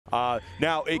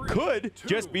Now, it could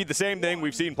just be the same thing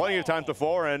we've seen plenty of times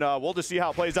before, and we'll just see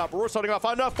how it plays out. But we're starting off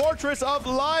on the Fortress of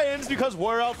Lions, because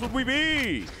where else would we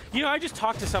be? You know, I just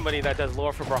talked to somebody that does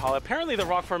lore for Brawlhalla. Apparently, the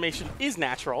rock formation is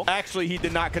natural. Actually, he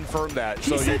did not confirm that.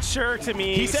 He said sure to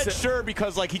me. He said sure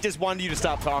because, like, he just wanted you to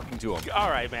stop talking to him. All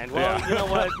right, man. Well, yeah. You know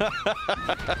what?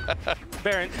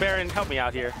 Baron, help me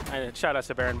out here. Shout out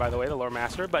to Baron, by the way, the lore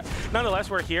master. But nonetheless,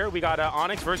 we're here. We got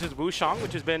Onyx versus Wushang,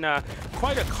 which has been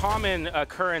quite a common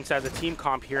occurrence as a team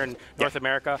comp here in North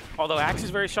America. Although Axe is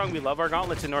very strong, we love our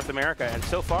gauntlets in North America. And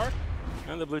so far,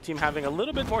 the blue team having a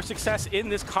little bit more success in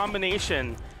this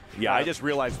combination. Yeah, I just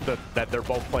realized that they're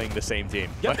both playing the same team.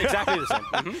 Yep, exactly the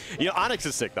same. You know, Onyx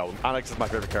is sick, though. Onyx is my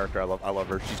favorite character. I love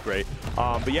her. She's great.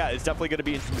 But yeah, it's definitely going to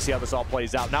be interesting to see how this all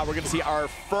plays out. Now we're going to see our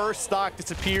first stock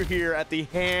disappear here at the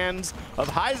hands of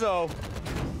Heizo.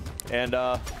 And,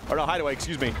 or no, Hideaway,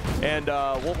 excuse me. And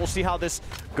we'll see how this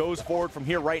goes forward from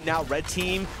here. Right now, red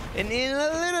team in a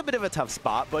little bit of a tough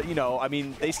spot. But, you know, I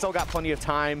mean, they still got plenty of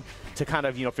time to kind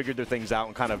of, you know, figure their things out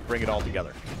and kind of bring it all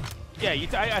together. Yeah,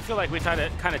 I feel like we kind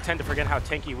of tend to forget how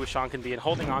tanky Wushang can be, and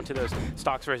holding on to those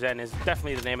stocks for Zen is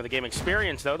definitely the name of the game.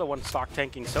 Experience, though, the one stock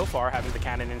tanking so far, having the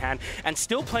cannon in hand, and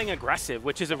still playing aggressive,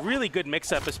 which is a really good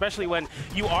mix-up, especially when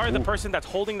you are the person that's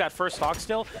holding that first stock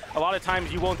still. A lot of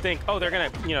times you won't think, oh, they're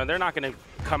gonna, you know, they're not gonna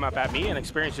come up at me, and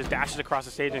Experience just dashes across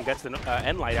the stage and gets the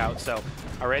end light out. So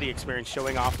already Experience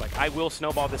showing off, like, I will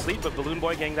snowball this lead, but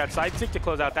BalloonBoy getting that side stick to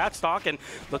close out that stock and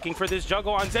looking for this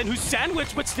juggle on Zen, who's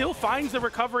sandwiched but still finds the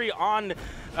recovery on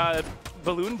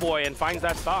BalloonBoy and finds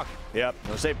that stock. Yep,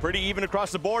 I'll say pretty even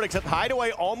across the board, except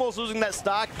Hideaway almost losing that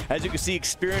stock. As you can see,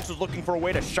 Experience was looking for a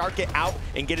way to shark it out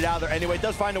and get it out of there anyway. It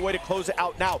does find a way to close it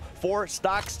out now. 4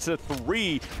 stocks to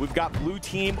 3. We've got blue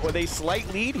team with a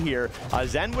slight lead here.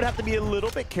 Zen would have to be a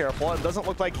little bit careful. It doesn't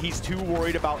look like he's too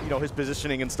worried about, you know, his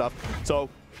positioning and stuff. So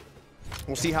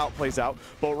we'll see how it plays out.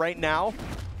 But right now,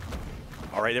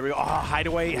 all right, there we go.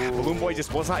 Hideaway. BalloonBoy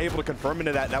just was not able to confirm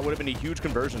into that. That would have been a huge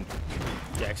conversion.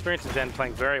 Yeah, Experience is then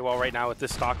playing very well right now with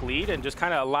this stock lead and just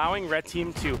kind of allowing red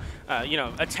team to, you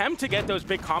know, attempt to get those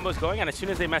big combos going, and as soon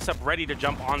as they mess up, ready to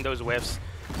jump on those whiffs.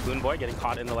 BalloonBoy getting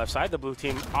caught in the left side. The blue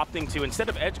team opting to, instead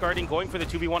of edge guarding, going for the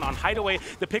 2v1 on Hideaway.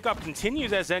 The pickup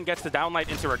continues as Zen gets the downlight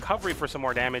into recovery for some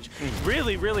more damage.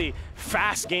 Really, really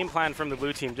fast game plan from the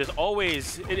blue team. Just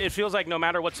always, it feels like no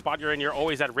matter what spot you're in, you're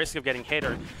always at risk of getting hit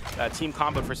or team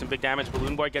combo for some big damage.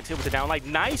 BalloonBoy gets hit with the downlight.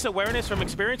 Nice awareness from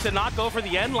Experience to not go for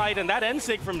the end light, and that end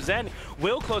sig from Zen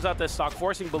will close out this stock,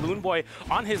 forcing BalloonBoy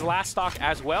on his last stock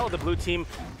as well. The blue team,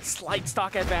 slight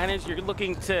stock advantage. You're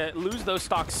looking to lose those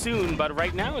stocks soon, but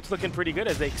right now it's looking pretty good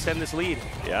as they extend this lead.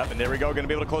 Yeah, and there we go. Going to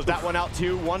be able to close that one out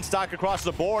too. 1 stock across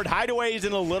the board. Hideaway is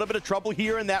in a little bit of trouble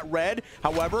here in that red.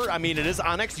 However, I mean, it is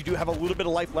Onyx. You do have a little bit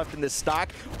of life left in this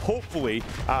stock, hopefully,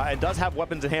 and does have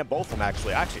weapons in hand, both of them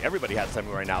actually. Actually, everybody has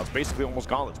something right now. It's basically almost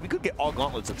gauntlets. We could get all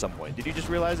gauntlets at some point. Did you just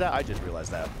realize that? I just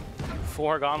realized that.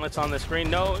 4 gauntlets on the screen.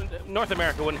 No, North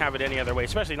America wouldn't have it any other way,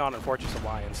 especially not in Fortress of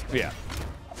Lions. Yeah.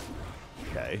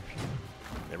 Okay.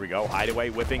 There we go. Hideaway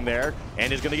whipping there,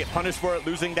 and is going to get punished for it,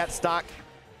 losing that stock.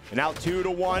 And now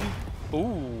 2-1.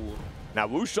 Ooh. Now,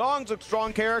 Wushang's a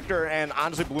strong character, and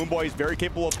honestly, BalloonBoy is very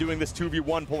capable of doing this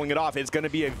 2v1, pulling it off. It's going to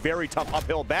be a very tough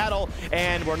uphill battle,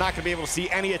 and we're not going to be able to see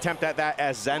any attempt at that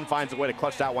as Zen finds a way to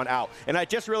clutch that one out. And I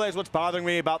just realized what's bothering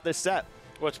me about this set.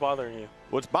 What's bothering you?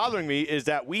 What's bothering me is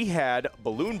that we had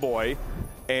BalloonBoy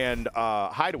and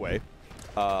Hideaway.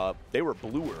 They were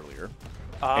blue earlier.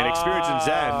 And Experience and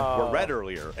Zen were red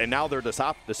earlier, and now they're the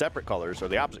separate colors, or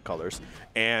the opposite colors,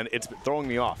 and it's throwing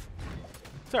me off.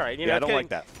 It's all right. You know, I don't like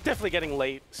that. Definitely getting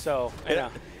late, so, you know.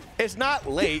 It's not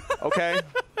late, okay?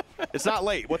 It's not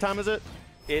late. What time is it?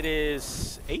 It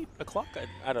is 8 o'clock.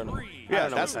 I don't know. Yeah,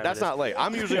 that's not late.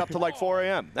 I'm usually up to like 4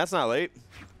 a.m. That's not late.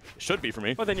 Should be for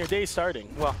me. Well, then your day's starting.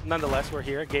 Well, nonetheless, we're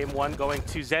here. Game 1 going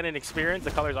to Zen and Experience. The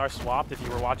colors are swapped if you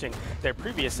were watching their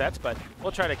previous sets, but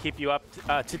we'll try to keep you up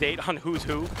to date on who's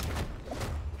who.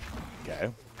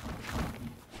 Okay.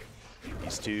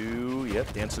 These two,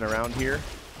 yep, dancing around here.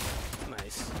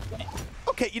 Nice.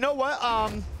 Okay, you know what?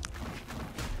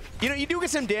 You know, you do get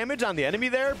some damage on the enemy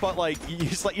there, but like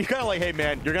you're kind of like, hey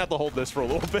man, you're gonna have to hold this for a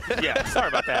little bit. Yeah, sorry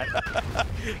about that.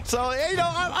 So you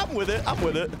know, I'm with it. I'm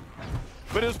with it.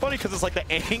 But it was funny because it's like the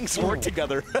Angs work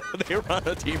together. They were on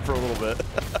a team for a little bit.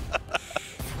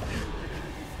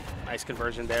 Nice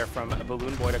conversion there from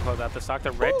BalloonBoy to close out the stock.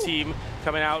 The red team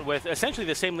coming out with essentially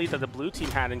the same lead that the blue team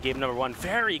had in game number 1.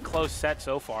 Very close set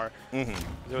so far. As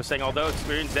I was saying, although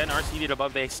Experience Zen are seeded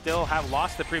above, they still have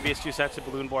lost the previous 2 sets to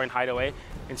BalloonBoy and Hideaway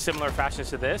in similar fashions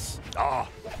to this.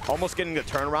 Almost getting the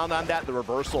turnaround on that, the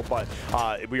reversal, but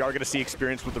we are going to see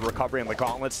Experience with the recovery and the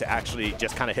gauntlets to actually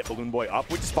just kind of hit BalloonBoy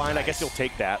up, which is fine. I guess you'll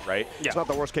take that, right? Yeah. It's not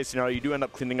the worst case scenario. You do end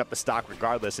up cleaning up the stock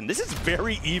regardless, and this is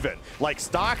very even, like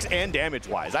stocks and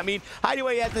damage-wise. I mean,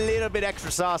 Hideaway has a little bit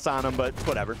extra sauce on him, but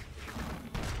whatever.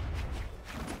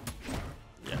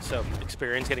 Yeah, so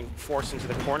Experience getting forced into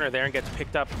the corner there and gets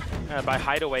picked up by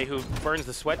Hideaway, who burns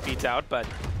the sweat beads out, but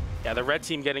yeah, the red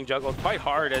team getting juggled quite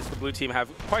hard as the blue team have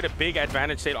quite a big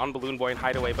advantage state on BalloonBoy and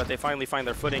Hideaway, but they finally find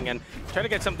their footing and try to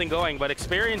get something going. But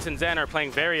Experience and Zen are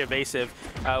playing very evasive.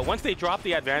 Once they drop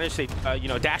the advantage state, you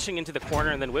know, dashing into the corner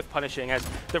and then whiff punishing, as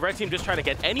the red team just try to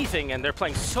get anything, and they're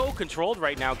playing so controlled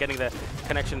right now, getting the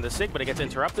connection to the SIG, but it gets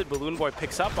interrupted. BalloonBoy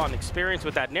picks up on Experience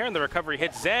with that nair, and the recovery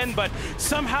hits Zen, but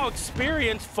somehow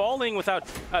Experience falling without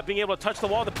being able to touch the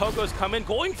wall. The pogos come in,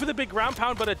 going for the big ground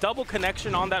pound, but a double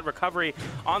connection on that recovery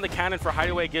on the cannon for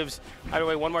Hideaway gives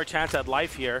Hideaway one more chance at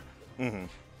life here. Okay.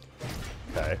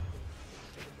 There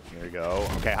you go.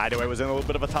 Okay, Hideaway was in a little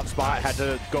bit of a tough spot. Had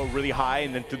to go really high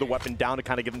and then threw the weapon down to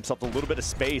kind of give himself a little bit of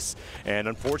space. And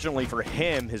unfortunately for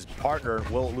him, his partner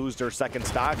will lose their second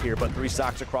stock here, but 3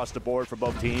 stocks across the board for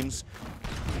both teams.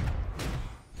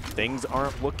 Things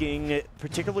aren't looking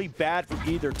particularly bad for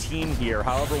either team here.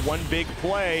 However, one big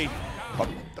play.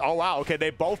 Oh, wow. Okay, they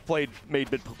both made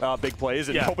big plays,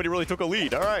 and nobody really took a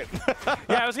lead. All right.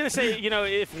 Yeah, I was going to say, you know,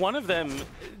 if one of them,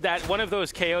 one of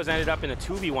those KOs ended up in a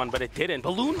 2v1, but it didn't.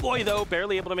 BalloonBoy, though,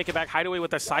 barely able to make it back. Hideaway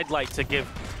with a side light to give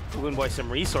BalloonBoy some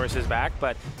resources back.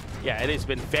 But, yeah, it has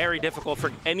been very difficult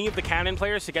for any of the cannon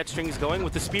players to get strings going.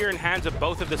 With the spear in hands of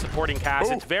both of the supporting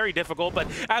casts, it's very difficult. But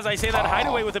as I say that,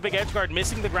 Hideaway with a big edge guard,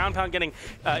 missing the ground pound, getting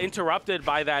interrupted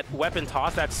by that weapon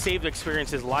toss that saved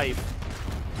Experience's life.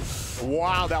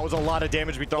 Wow, that was a lot of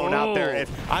damage to be thrown out there.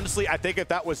 Honestly, I think if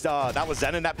that was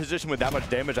Zen in that position with that much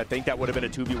damage, I think that would have been a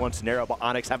 2v1 scenario. But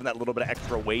Onyx having that little bit of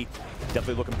extra weight,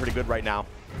 definitely looking pretty good right now.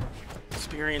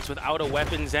 Experience without a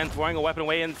weapon, Zen throwing a weapon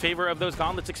away in favor of those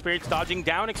gauntlets. Experience dodging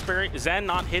down, Zen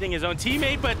not hitting his own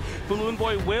teammate, but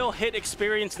BalloonBoy will hit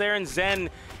Experience there, and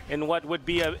Zen in what would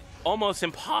be a almost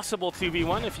impossible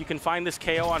 2v1. If you can find this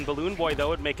KO on BalloonBoy, though, it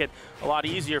would make it a lot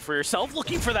easier for yourself.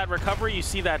 Looking for that recovery, you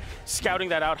see that scouting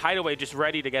that out. Hideaway just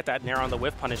ready to get that nair on the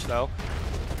whiff punish, though.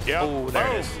 Yeah. Oh, there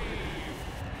it is.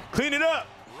 Clean it up.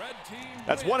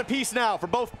 That's one apiece now for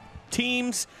both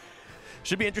teams.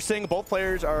 Should be interesting. Both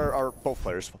teams, all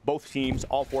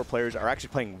 4 players are actually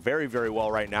playing very, very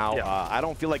well right now. Yeah. I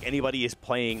don't feel like anybody is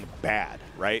playing bad,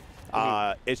 right?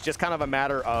 It's just kind of a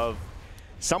matter of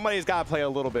somebody's got to play a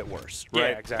little bit worse,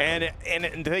 right? Yeah, exactly.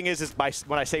 And the thing is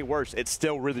when I say worse, it's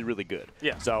still really, really good.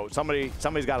 Yeah. So somebody's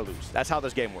got to lose. That's how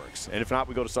this game works. And if not,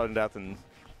 we go to sudden death and,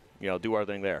 you know, do our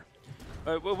thing there.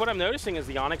 What I'm noticing is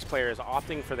the Onyx player is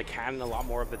opting for the cannon a lot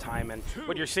more of the time, and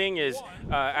what you're seeing is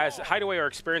as Hideaway or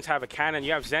Experience have a cannon,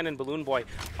 you have Zen and BalloonBoy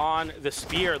on the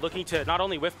spear, looking to not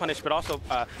only whiff punish but also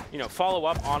you know, follow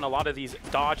up on a lot of these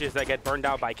dodges that get burned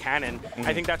out by cannon.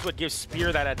 I think that's what gives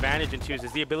Spear that advantage in twos,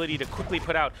 is the ability to quickly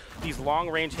put out these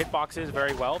long-range hitboxes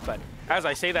very well. But as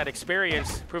I say that,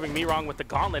 Experience proving me wrong with the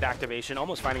gauntlet activation,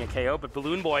 almost finding a KO, but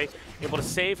BalloonBoy able to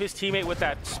save his teammate with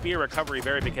that spear recovery,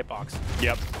 very big hitbox.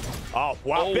 Yep. Oh,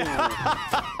 wow.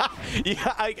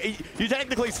 Yeah, you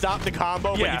technically stopped the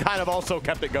combo, but you kind of also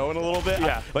kept it going a little bit.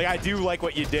 Yeah. I do like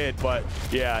what you did, but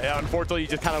yeah, unfortunately, you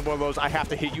just kind of one of those, I have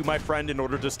to hit you, my friend, in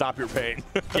order to stop your pain.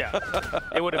 Yeah.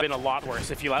 It would have been a lot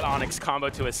worse if you let Onyx combo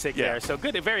to a SIG there. So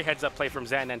good, a very heads-up play from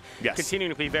Zen, and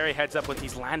continuing to be very heads-up with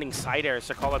these landing side airs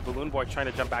to call out BalloonBoy trying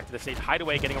to jump back to the stage.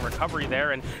 Hideaway getting a recovery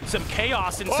there, and some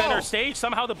chaos in center stage.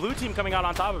 Somehow the blue team coming out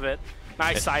on top of it.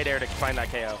 Nice side air to find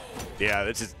that KO. Yeah,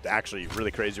 this is actually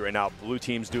really crazy right now. Blue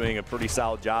team's doing a pretty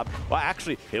solid job. Well,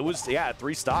 actually, it was,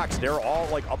 3 stocks. They're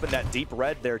all up in that deep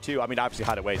red there, too. I mean, obviously,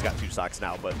 Hideaway's got 2 stocks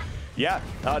now, but yeah,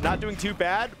 not doing too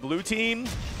bad. Blue team,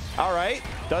 all right,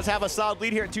 does have a solid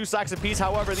lead here at 2 stocks apiece.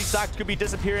 However, these stocks could be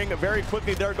disappearing very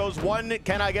quickly. There goes 1.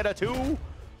 Can I get a 2?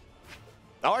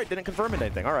 All right, didn't confirm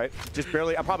anything. All right, just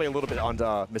barely, probably a little bit on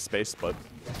misspace, but.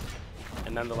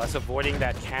 And nonetheless, avoiding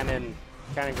that cannon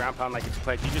ground pound like it's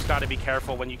played. You just got to be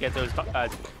careful when you get those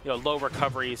low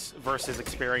recoveries versus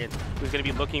Experience, who's going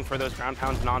to be looking for those ground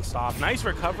pounds nonstop. Nice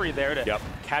recovery there to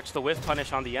catch the whiff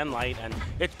punish on the end light, and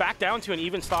it's back down to an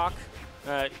even stock.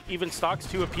 Even stocks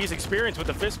to appease Experience with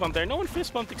the fist bump there. No one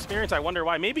fist bumped Experience. I wonder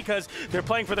why. Maybe because they're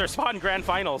playing for their spot in Grand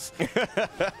Finals.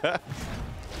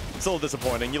 It's a little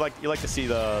disappointing. You like to see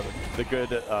the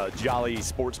good jolly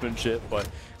sportsmanship, but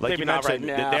like Maybe you not mentioned,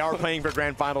 right now. they are playing for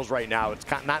grand finals right now. It's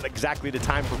not exactly the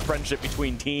time for friendship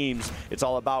between teams. It's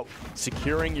all about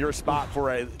securing your spot for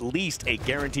at least a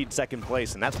guaranteed second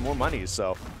place, and that's more money.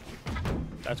 So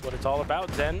that's what it's all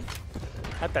about. Zen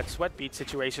had that sweat beat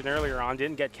situation earlier on,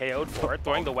 didn't get KO'd for it,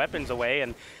 throwing the weapons away,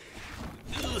 and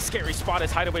scary spot as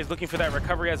Hideaway is looking for that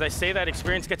recovery. As I say that,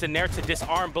 Experience gets a nair to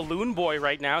disarm BalloonBoy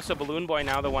right now. So BalloonBoy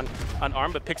now the one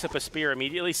unarmed, but picks up a spear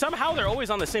immediately. Somehow they're always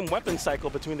on the same weapon cycle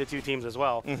between the two teams as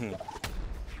well.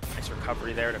 Nice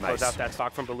recovery there to close out that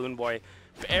stock from BalloonBoy.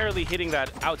 Barely hitting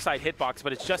that outside hitbox,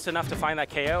 but it's just enough to find that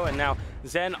KO. And now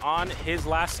Zen on his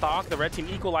last stock. The red team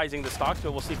equalizing the stocks,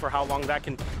 but we'll see for how long that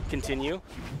can continue.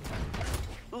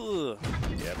 Ugh.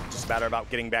 Yeah, just a matter about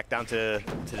getting back down to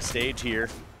the stage here.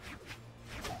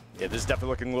 Yeah, this is definitely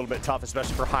looking a little bit tough,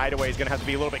 especially for Hideaway. He's going to have to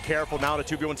be a little bit careful now in a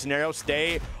 2v1 scenario.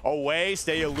 Stay away,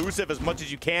 stay elusive as much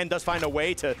as you can. Does find a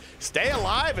way to stay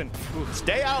alive and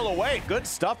stay out of the way. Good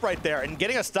stuff right there. And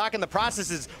getting a stock in the process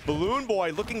is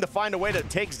BalloonBoy looking to find a way to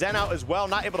take Zen out as well.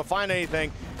 Not able to find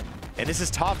anything. And this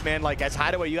is tough, man. Like, as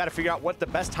Hideaway, you got to figure out what the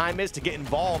best time is to get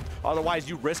involved. Otherwise,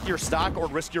 you risk your stock or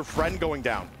risk your friend going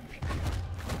down.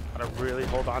 Gotta really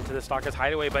hold on to the stock as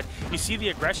Hideaway, but you see the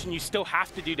aggression, you still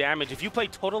have to do damage. If you play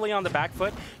totally on the back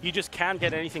foot, you just can't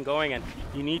get anything going, and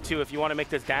you need to if you want to make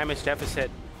this damage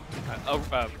deficit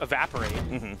evaporate.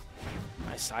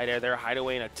 Nice side air there,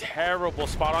 Hideaway in a terrible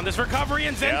spot on this recovery,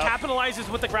 and Zen capitalizes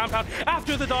with the ground pound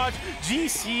after the dodge.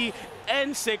 GC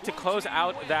and Sig to close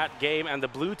out that game, and the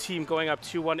blue team going up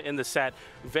 2-1 in the set.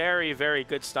 Very, very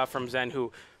good stuff from Zen,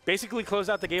 who basically closed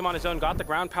out the game on his own, got the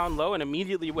ground pound low, and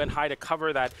immediately went high to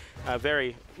cover that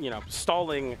very,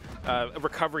 stalling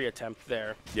recovery attempt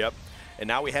there. Yep. And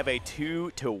now we have a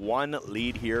 2-1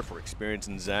 lead here for Experience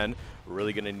and Zen. We're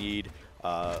really going to need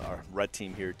our red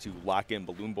team here to lock in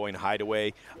BalloonBoy and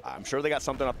Hideaway. I'm sure they got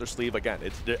something up their sleeve. Again,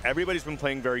 everybody's been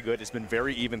playing very good. It's been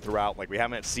very even throughout. Like, we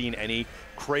haven't seen any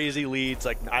crazy leads.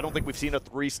 Like, I don't think we've seen a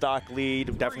 3-stock lead.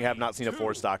 We definitely have not seen a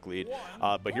 4-stock lead.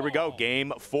 But here we go,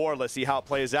 game 4. Let's see how it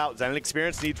plays out. Zen and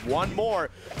Experience needs one more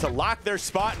to lock their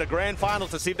spot in the grand finals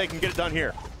to see if they can get it done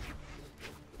here.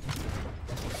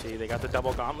 See, they got the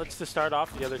double gauntlets to start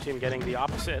off, the other team getting the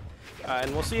opposite.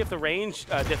 And we'll see if the range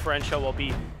differential will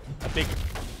be a big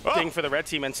thing for the red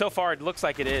team, and so far it looks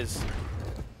like it is.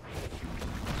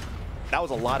 That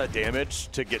was a lot of damage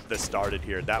to get this started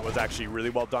here. That was actually really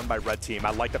well done by red team.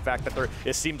 I like the fact that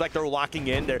it seems like they're locking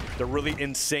in. They're really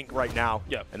in sync right now.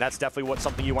 Yep. And that's definitely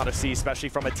something you want to see, especially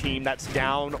from a team that's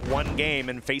down one game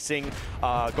and facing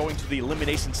going to the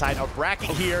elimination side of bracket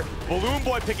here.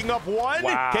 BalloonBoy picking up one.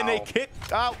 Wow. Can they kick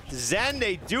out Zen?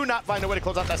 They do not find a way to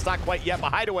close out that stock quite yet,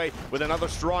 but Hideaway with another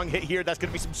strong hit here. That's going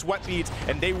to be some sweat beads,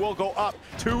 and they will go up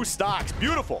 2 stocks.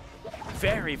 Beautiful.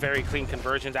 Very, very clean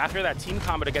conversions. After that team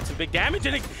combo to get some big damage,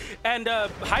 and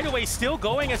Hideaway still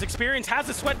going as Experience has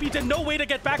the sweat beads and no way to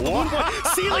get back.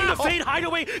 BalloonBoy sealing the fade.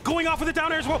 Hideaway going off with the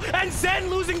down air as well, and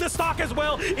Zen losing the stock as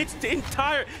well.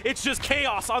 It's just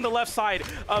chaos on the left side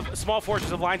of Small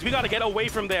Fortress of Lines. We got to get away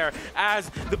from there as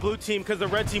the blue team, because the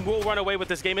red team will run away with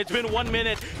this game. It's been 1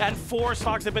 minute and 4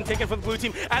 stocks have been taken from the blue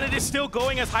team, and it is still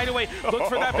going as Hideaway looks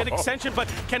for that bit extension,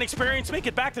 but can Experience make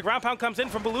it back? The ground pound comes in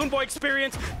from BalloonBoy.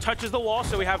 Experience touches the wall,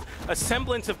 so we have a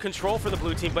semblance of control for the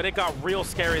blue team, but it got real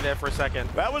scary there for a second.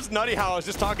 That was nutty how I was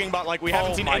just talking about, like, we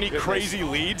haven't seen any crazy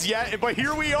leads yet, but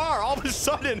here we are. All of a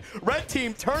sudden, red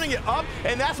team turning it up,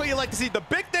 and that's what you like to see. The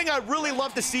big thing I really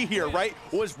love to see here, right,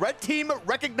 was red team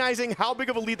recognizing how big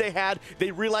of a lead they had.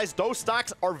 They realized those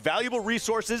stocks are valuable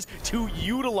resources to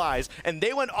utilize, and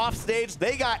they went off stage.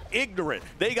 They got ignorant.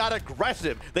 They got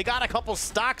aggressive. They got a couple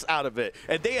stocks out of it,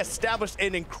 and they established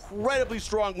an incredibly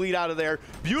strong lead out of there.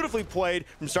 Beautifully played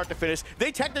from start to finish.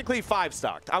 They technically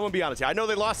 5-stocked. I'm going to be honest here. I know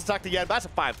they lost the stock to Yen, but that's a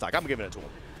 5-stock. I'm giving it to them.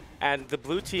 And the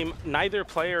blue team, neither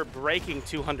player breaking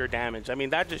 200 damage. I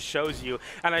mean, that just shows you,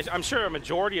 and I'm sure a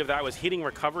majority of that was hitting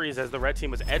recoveries as the red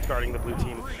team was edge guarding the blue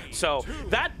team. So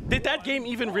did that game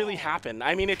even really happen?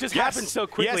 I mean, it just happened so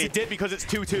quickly. Yes, it did, because it's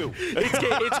 2-2.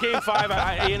 It's game 5.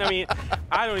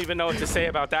 I don't even know what to say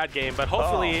about that game, but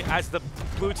hopefully as the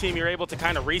blue team, you're able to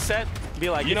kind of reset, be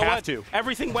like, you know what,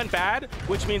 everything went bad,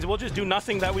 which means we'll just do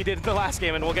nothing that we did in the last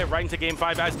game, and we'll get right into game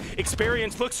 5 as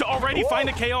Experience looks to already find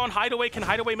a KO on Hideaway. Can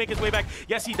Hideaway make his way back?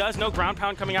 Yes, he does. No ground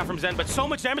pound coming out from Zen, but so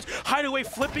much damage. Hideaway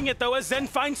flipping it though as Zen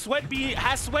finds sweat bead,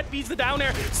 has sweat beads the down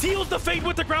air, seals the fade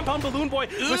with the ground pound.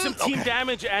 BalloonBoy with some team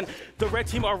damage, and the red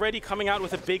team already coming out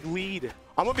with a big lead.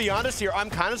 I'm gonna be honest here. I'm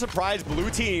kind of surprised blue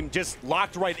team just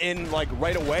locked right in, like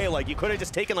right away. Like you could have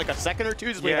just taken like a second or two.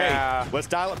 Just like, hey, let's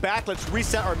dial it back. Let's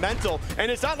reset our mental. And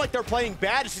it's not like they're playing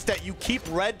bad. It's just that you keep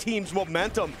red team's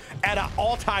momentum at an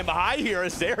all-time high here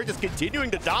as they're just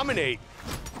continuing to dominate.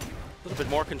 A little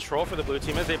bit more control for the blue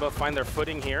team as they both find their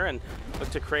footing here and look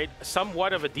to create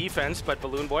somewhat of a defense, but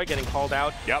BalloonBoy getting called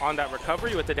out on that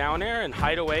recovery with the down air, and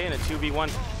Hideaway in a 2v1,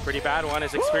 pretty bad one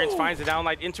as Experience finds the down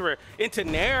light into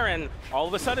Nair, and all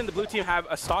of a sudden the blue team have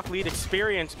a stock lead,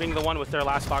 Experience being the one with their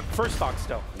first stock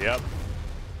still. Yep.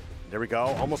 There we go,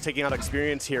 almost taking out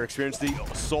Experience here. Experience the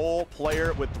sole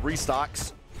player with 3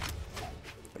 stocks.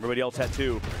 Everybody else had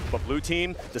 2. But blue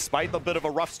team, despite the bit of a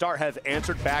rough start, have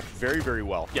answered back very, very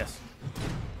well. Yes.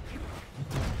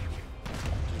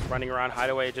 Running around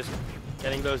Hideaway, just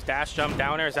getting those dash jump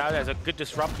down airs out as a good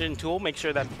disruption tool. Make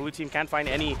sure that blue team can't find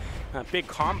any big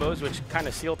combos, which kind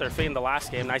of sealed their fate in the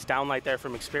last game. Nice downlight there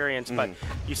from Experience, but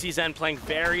you see Zen playing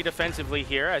very defensively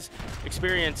here as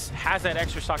Experience has that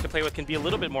extra stock to play with, can be a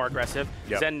little bit more aggressive.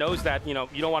 Zen knows that, you know,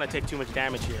 you don't want to take too much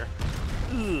damage here.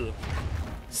 Ugh.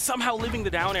 Somehow living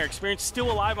the down air. Experience still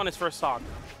alive on his first stock.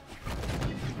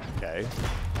 Okay.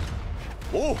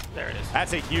 Oh, there it is.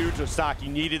 That's a huge stock. You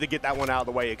needed to get that one out of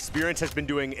the way. Experience has been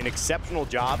doing an exceptional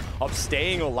job of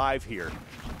staying alive here.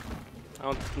 I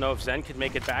don't know if Zen could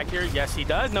make it back here. Yes, he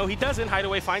does. No, he doesn't.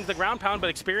 Hideaway finds the ground pound, but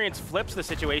Experience flips the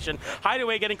situation.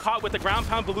 Hideaway getting caught with the ground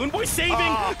pound. BalloonBoy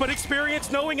saving, but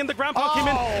Experience knowing, and the ground pound came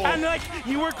in. And like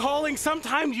you were calling,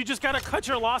 sometimes you just got to cut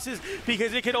your losses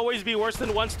because it could always be worse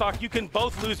than 1 stock. You can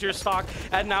both lose your stock.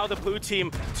 And now the blue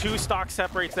team, 2 stocks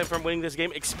separates them from winning this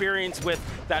game. Experience with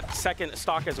that second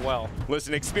stock as well.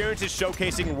 Listen, Experience is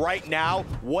showcasing right now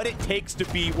what it takes to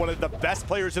be one of the best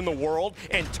players in the world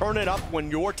and turn it up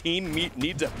when your team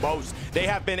needs it most. They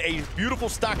have been a beautiful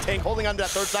stock tank holding on to that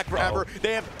 3rd stock forever.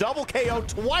 They have double KO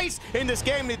twice in this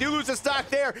game. They do lose a stock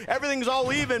there. Everything's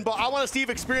all even, but I want to see if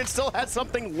Experience still has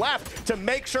something left to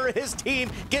make sure his team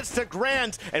gets to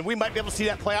grands, and we might be able to see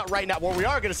that play out right now. Well, we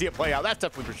are going to see it play out. That's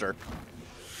definitely for sure.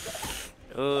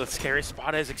 Ugh, scary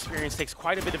spot as Experience takes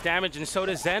quite a bit of damage, and so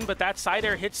does Zen, but that side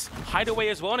air hits Hideaway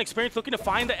as well, and Experience looking to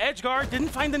find the edge guard. Didn't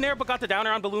find the Nair, but got the down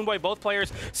air on BalloonBoy. Both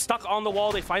players stuck on the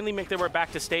wall. They finally make their way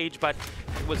back to stage, but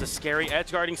it was a scary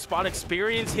edge guarding spot.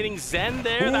 Experience hitting Zen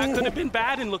there. That could have been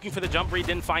bad, and looking for the jump read,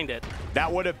 didn't find it.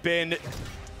 That would have been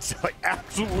like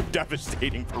absolutely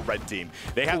devastating for red team.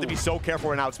 They have to be so careful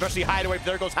right now, especially Hideaway.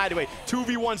 There goes Hideaway.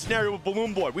 2v1 scenario with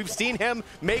BalloonBoy. We've seen him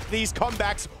make these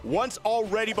comebacks once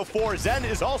already before. Zen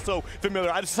is also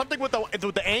familiar. Something with the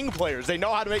Aang players. They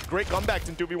know how to make great comebacks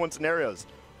in 2v1 scenarios.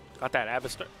 Got that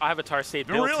Avatar state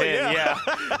built really? in. Yeah.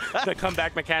 The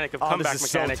comeback mechanic of comeback this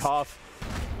is mechanics. So tough.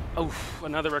 Oof,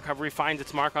 another recovery finds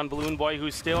its mark on BalloonBoy, who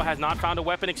still has not found a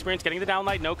weapon. Experience getting the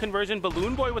downlight, no conversion.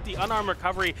 BalloonBoy with the unarmed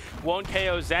recovery won't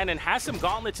KO Zen and has some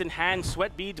gauntlets in hand,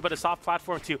 sweat beads, but a soft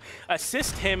platform to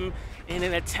assist him in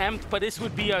an attempt. But this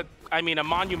would be a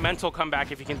monumental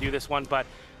comeback if he can do this one. But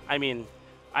I mean,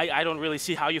 I don't really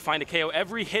see how you find a KO.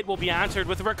 Every hit will be answered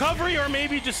with a recovery or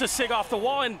maybe just a sig off the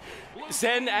wall, and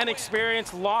Zen and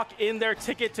Experience lock in their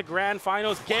ticket to grand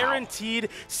finals. Guaranteed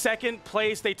 2nd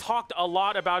place. They talked a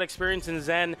lot about Experience and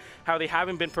Zen, how they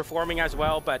haven't been performing as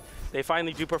well, but they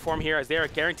finally do perform here as they are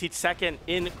guaranteed 2nd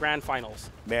in grand finals.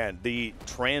 Man, the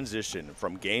transition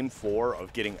from game 4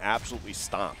 of getting absolutely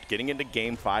stomped, getting into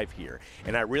game 5 here,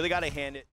 and I really got to hand it